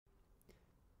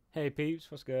Hey peeps,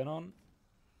 what's going on?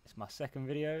 It's my second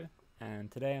video,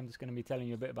 and today I'm just going to be telling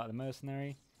you a bit about the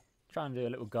Mercenary. Trying to do a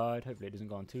little guide, hopefully it doesn't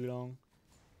go on too long.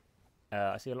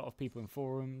 I see a lot of people in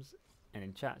forums and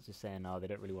in chats just saying they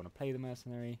don't really want to play the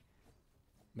Mercenary,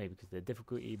 maybe because of the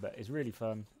difficulty, but it's really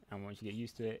fun, and once you get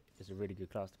used to it, it's a really good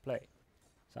class to play.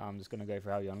 So I'm just going to go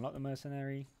through how you unlock the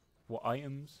Mercenary, what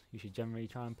items you should generally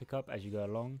try and pick up as you go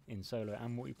along in solo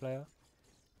and multiplayer,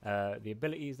 the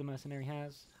abilities the Mercenary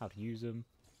has, how to use them,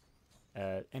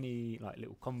 any like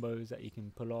little combos that you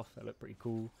can pull off that look pretty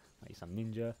cool, like some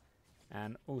ninja.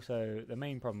 And also the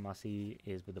main problem I see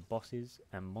is with the bosses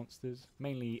and monsters,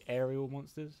 mainly aerial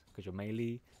monsters, because you're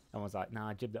melee. Everyone's like, nah,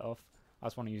 I jibbed it off, I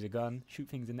just want to use a gun, shoot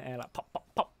things in the air like pop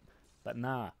pop pop, but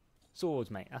nah,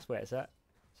 swords mate, that's where it's at.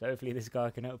 So hopefully this guy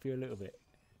can help you a little bit.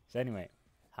 So anyway,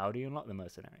 how do you unlock the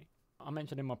Mercenary? I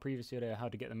mentioned in my previous video how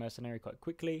to get the Mercenary quite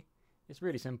quickly. It's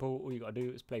really simple. All you got to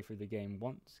do is play through the game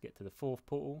once, get to the 4th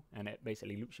portal, and it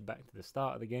basically loops you back to the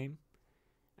start of the game.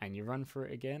 And you run through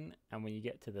it again, and when you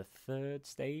get to the 3rd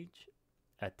stage,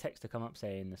 a text will come up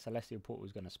saying the celestial portal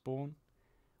is going to spawn.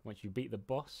 Once you beat the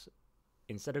boss,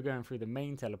 instead of going through the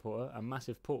main teleporter, a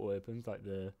massive portal opens, like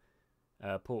the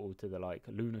portal to the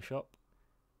lunar shop.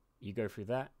 You go through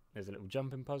that. There's a little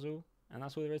jumping puzzle, and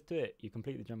that's all there is to it. You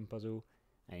complete the jumping puzzle,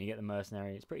 and you get the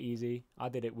Mercenary. It's pretty easy. I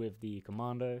did it with the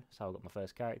Commando, so I got my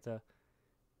first character.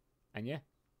 And yeah,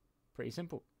 pretty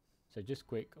simple. So just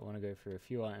quick, I want to go through a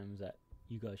few items that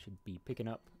you guys should be picking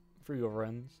up through your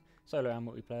runs, solo and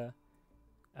multiplayer.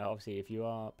 Obviously, if you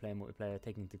are playing multiplayer,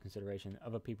 taking into consideration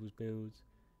other people's builds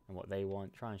and what they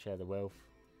want, try and share the wealth.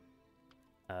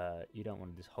 You don't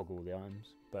want to just hog all the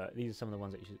items, but these are some of the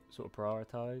ones that you should sort of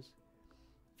prioritize.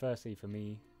 Firstly, for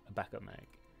me, a backup mag.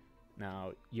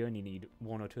 Now, you only need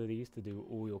 1 or 2 of these to do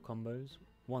all your combos.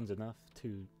 1's enough, 2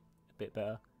 a bit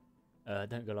better.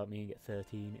 Don't go like me and get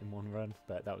 13 in one run,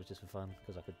 but that was just for fun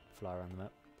because I could fly around the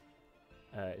map.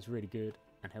 It's really good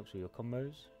and helps with your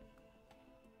combos.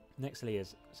 Nextly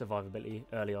is survivability.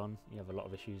 Early on, you have a lot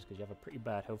of issues because you have a pretty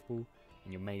bad health pool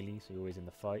and you're melee, so you're always in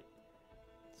the fight.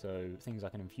 So things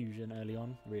like an infusion early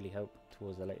on really help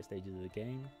towards the later stages of the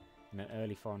game, and an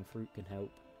early foreign fruit can help,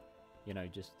 you know,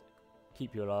 just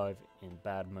keep you alive in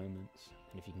bad moments.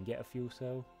 And if you can get a fuel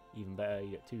cell, even better.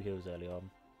 You get 2 heals early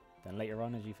on. Then later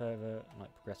on, as you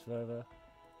progress further,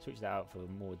 switch that out for a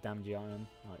more damagey item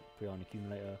like Prion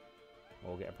Accumulator,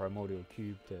 or get a Primordial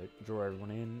Cube to draw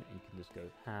everyone in, and you can just go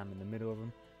ham in the middle of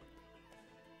them.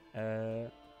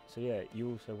 So yeah,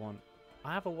 you also want.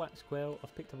 I have a wax quail.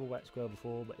 I've picked up a wax quail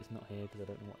before, but it's not here because I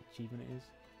don't know what achievement it is.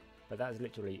 But that is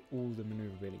literally all the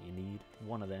maneuverability you need.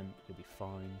 1 of them, you'll be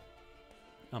fine.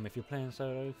 If you're playing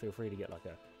solo, feel free to get like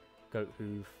a goat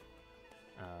hoof,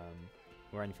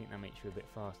 or anything that makes you a bit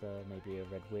faster, maybe a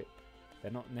red whip.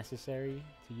 They're not necessary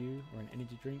to you, or an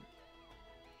energy drink.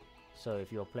 So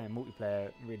if you're playing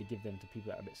multiplayer, really give them to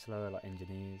people that are a bit slower, like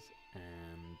engineers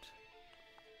and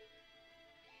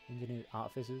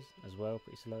artificers as well,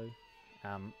 pretty slow.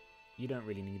 You don't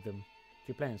really need them. If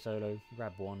you're playing solo,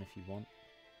 grab 1 if you want,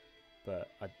 but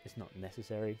it's not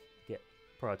necessary.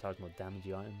 Prioritize more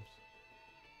damagey items.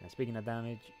 Now, speaking of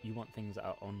damage, you want things that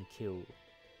are on kill.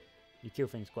 You kill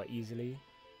things quite easily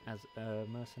as a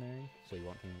Mercenary, so you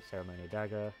want things Ceremonial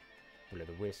Dagger, Will o'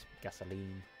 the Wisp,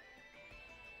 Gasoline.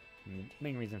 And the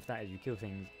main reason for that is you kill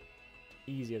things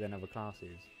easier than other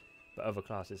classes, but other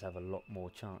classes have a lot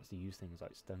more chance to use things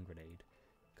like Stun Grenade,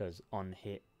 because on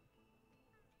hit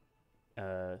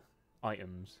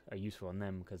items are useful on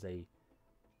them because they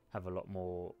have a lot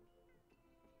more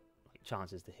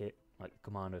chances to hit. Like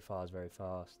Commando fires very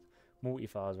fast, Multi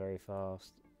fires very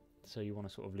fast, so you want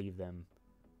to sort of leave them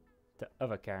to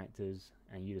other characters,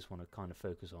 and you just want to kind of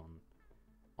focus on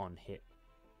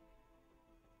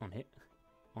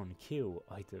kill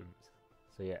items.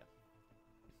 So yeah.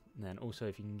 And then also,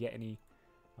 if you can get any,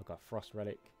 like a Frost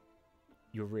Relic,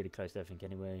 you're really close to everything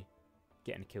anyway.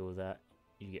 Getting a kill with that,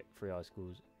 you get 3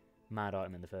 icicles. Mad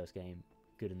item in the first game,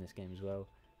 good in this game as well.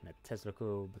 And a Tesla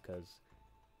Coil, because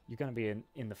you're going to be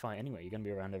in the fight anyway. You're going to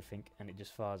be around everything, and it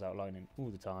just fires out lightning all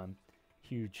the time.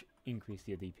 Huge increase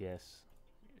to your DPS.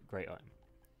 Great item.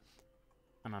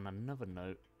 And on another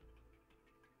note,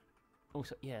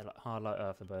 also, yeah, like Hardlight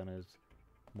Afterburners,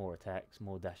 more attacks,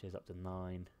 more dashes up to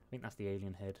 9. I think that's the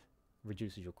alien head.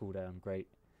 Reduces your cooldown, great.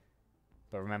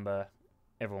 But remember,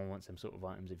 everyone wants them sort of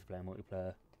items if you're playing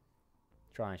multiplayer.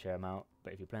 Try and share them out.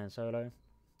 But if you're playing solo,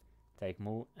 take them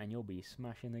all, and you'll be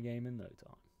smashing the game in no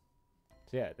time.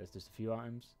 So yeah, there's just a few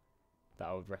items that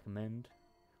I would recommend.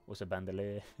 Also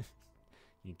Bandolier.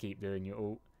 You can keep doing your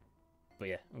ult. But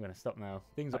yeah, I'm going to stop now.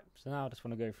 So now I just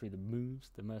want to go through the moves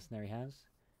the Mercenary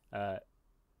has.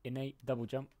 Innate double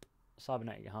jump.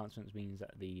 cybernetic enhancements means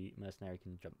that the mercenary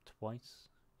can jump twice,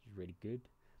 which is really good.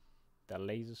 The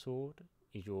laser sword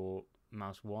is your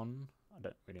mouse 1. I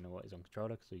don't really know what is on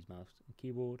controller because I use mouse and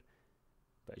keyboard,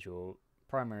 but it's your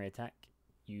primary attack.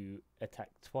 You attack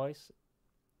twice,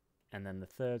 and then the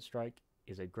third strike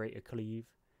is a greater cleave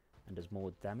and does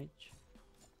more damage.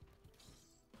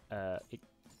 It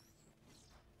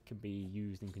can be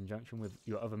used in conjunction with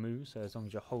your other moves, so as long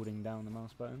as you're holding down the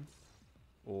mouse button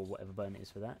or whatever button it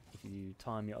is for that, if you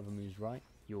time your other moves right,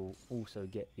 you'll also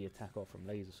get the attack off from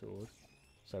laser sword.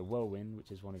 So whirlwind,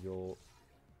 which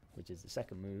is the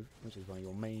second move, which is one of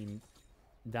your main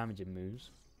damaging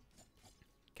moves,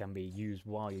 can be used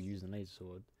while you're using laser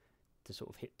sword to sort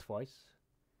of hit twice.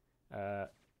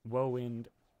 Whirlwind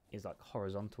is like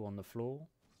horizontal on the floor,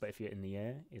 but if you're in the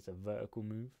air, it's a vertical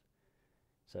move,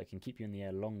 so it can keep you in the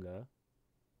air longer.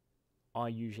 I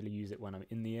usually use it when I'm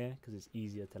in the air because it's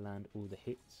easier to land all the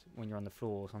hits. When you're on the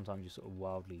floor, sometimes you sort of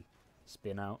wildly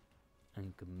spin out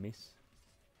and can miss,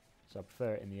 so I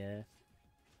prefer it in the air.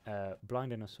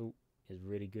 Blinding Assault is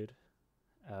really good.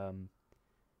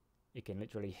 It can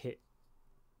literally hit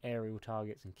aerial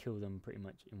targets and kill them pretty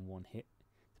much in one hit,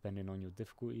 depending on your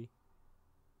difficulty,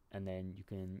 and then you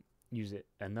can use it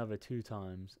another 2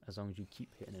 times as long as you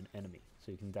keep hitting an enemy.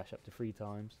 So you can dash up to 3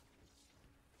 times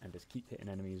and just keep hitting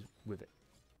enemies with it.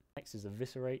 Next is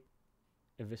Eviscerate.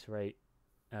 Eviscerate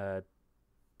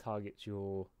targets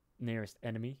your nearest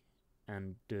enemy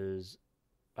and does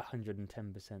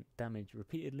 110% damage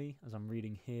repeatedly, as I'm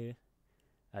reading here.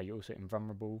 You're also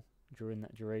invulnerable during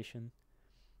that duration.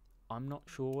 I'm not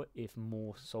sure if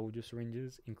more soldier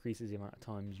syringes increases the amount of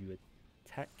times you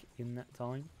attack in that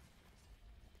time.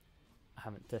 I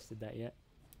haven't tested that yet,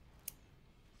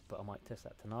 but I might test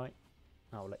that tonight.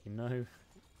 I'll let you know.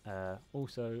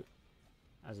 Also,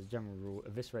 as a general rule,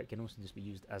 Eviscerate can also just be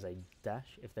used as a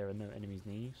dash if there are no enemies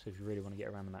near you. So if you really want to get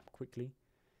around the map quickly,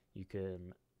 you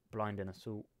can blind and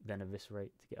assault, then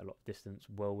Eviscerate to get a lot of distance.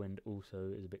 Whirlwind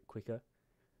also is a bit quicker.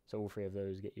 So all 3 of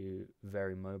those get you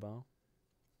very mobile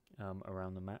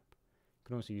around the map. You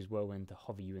can also use Whirlwind to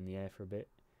hover you in the air for a bit.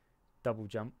 Double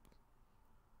jump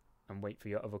and wait for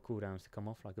your other cooldowns to come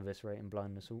off, like Eviscerate and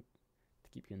Blind Assault, to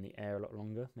keep you in the air a lot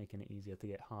longer, making it easier to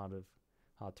get hard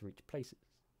to reach places.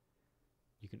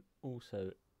 You can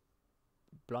also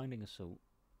Blinding Assault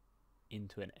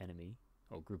into an enemy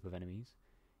or group of enemies,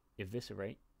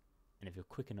 Eviscerate, and if you're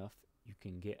quick enough, you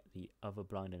can get the other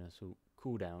Blinding Assault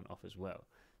cooldown off as well.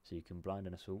 So you can Blind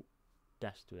and Assault,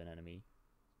 dash to an enemy,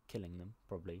 killing them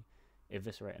probably,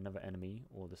 Eviscerate another enemy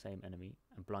or the same enemy,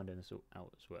 and Blind and Assault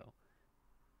out as well.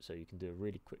 So you can do a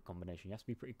really quick combination. You have to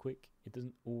be pretty quick. It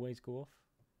doesn't always go off,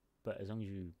 but as long as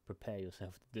you prepare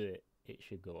yourself to do it, it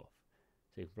should go off.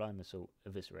 So you can Blind Assault,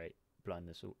 Eviscerate, Blind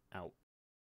Assault out.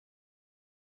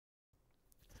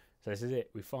 So this is it.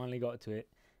 We finally got to it.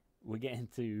 We're getting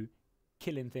to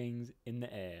killing things in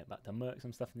the air. About to murk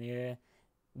some stuff in the air.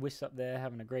 Wisp up there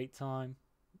having a great time,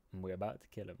 and we're about to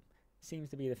kill them. Seems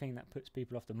to be the thing that puts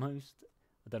people off the most.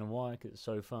 I don't know why, because it's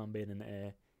so fun being in the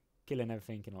air, killing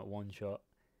everything in like one shot,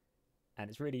 and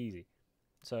it's really easy.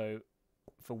 So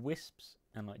for wisps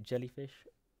and like jellyfish,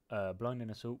 Blinding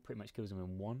Assault pretty much kills them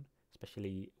in one,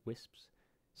 especially wisps.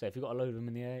 So if you've got a load of them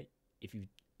in the air, if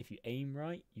you aim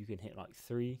right, you can hit like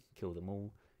 3, kill them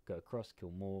all, go across,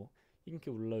 kill more. You can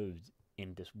kill loads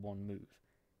in just one move,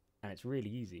 and it's really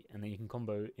easy. And then you can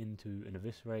combo into an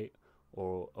Eviscerate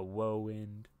or a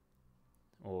Whirlwind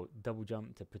or double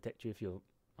jump to protect you if you're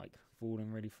like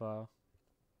falling really far.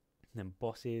 And then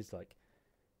bosses, like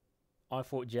I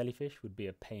thought jellyfish would be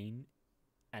a pain,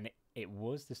 and it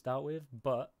was to start with,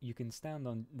 but you can stand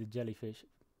on the jellyfish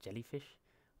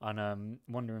on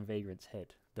Wandering Vagrant's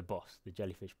head, the boss, the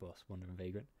jellyfish boss, Wandering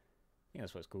Vagrant. I think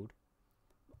that's what it's called.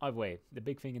 Either way, the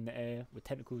big thing in the air with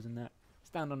tentacles and that,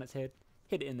 stand on its head,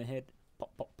 hit it in the head,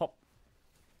 pop, pop, pop,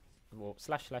 or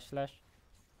slash, slash, slash,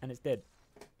 and it's dead.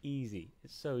 Easy.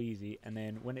 It's so easy. And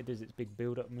then when it does its big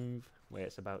build-up move, where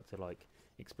it's about to like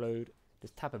explode,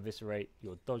 just tap Eviscerate,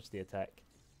 you'll dodge the attack,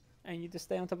 and you just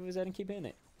stay on top of his head and keep hitting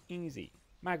it. Easy.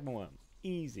 Magma Worm.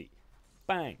 Easy.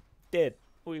 Bang. Dead.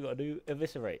 All you gotta do,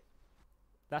 Eviscerate.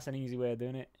 That's an easy way of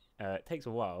doing it. It takes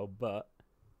a while, but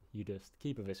you just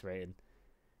keep eviscerating.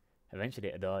 Eventually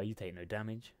it'll die, you take no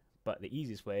damage. But the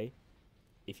easiest way,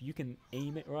 if you can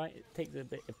aim it right, it takes a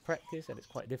bit of practice and it's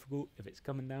quite difficult. If it's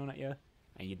coming down at you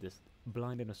and you just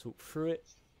Blind and Assault through it,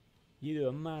 you do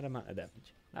a mad amount of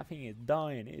damage. That thing is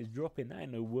dying, it is dropping, that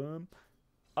ain't no worm.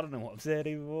 I don't know what I've said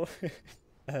anymore.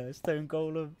 Stone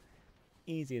Golem,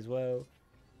 easy as well.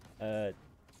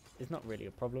 It's not really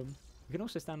a problem. You can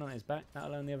also stand on his back, that I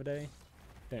learned the other day.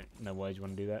 Don't know why you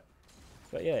want to do that.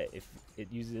 But yeah, if it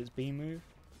uses its B move,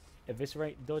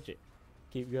 eviscerate, dodge it.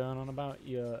 Keep going on about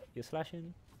your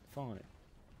slashing, fine.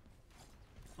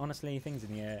 Honestly, things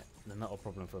in the air, they're not a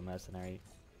problem for a mercenary.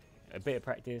 A bit of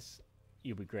practice,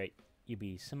 you'll be great. You'll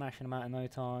be smashing them out in no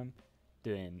time,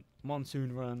 doing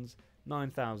monsoon runs,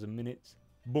 9,000 minutes,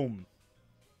 boom.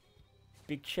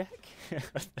 Big check.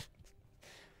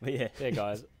 But yeah,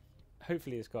 guys,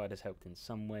 hopefully this guide has helped in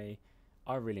some way.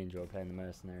 I really enjoy playing the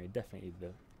mercenary, definitely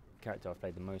the character I've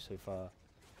played the most so far,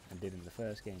 and did in the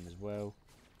first game as well.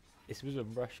 This was a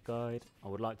rush guide. I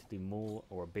would like to do more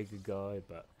or a bigger guide,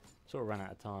 but sort of ran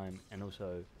out of time, and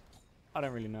also I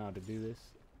don't really know how to do this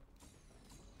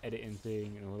editing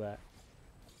thing and all that,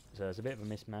 so it's a bit of a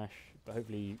mismatch, but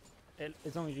hopefully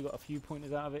as long as you got a few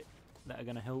pointers out of it that are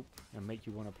going to help and make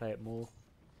you want to play it more,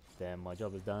 then my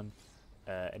job is done.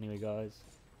 Anyway guys,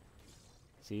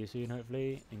 see you soon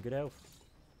hopefully, in good health.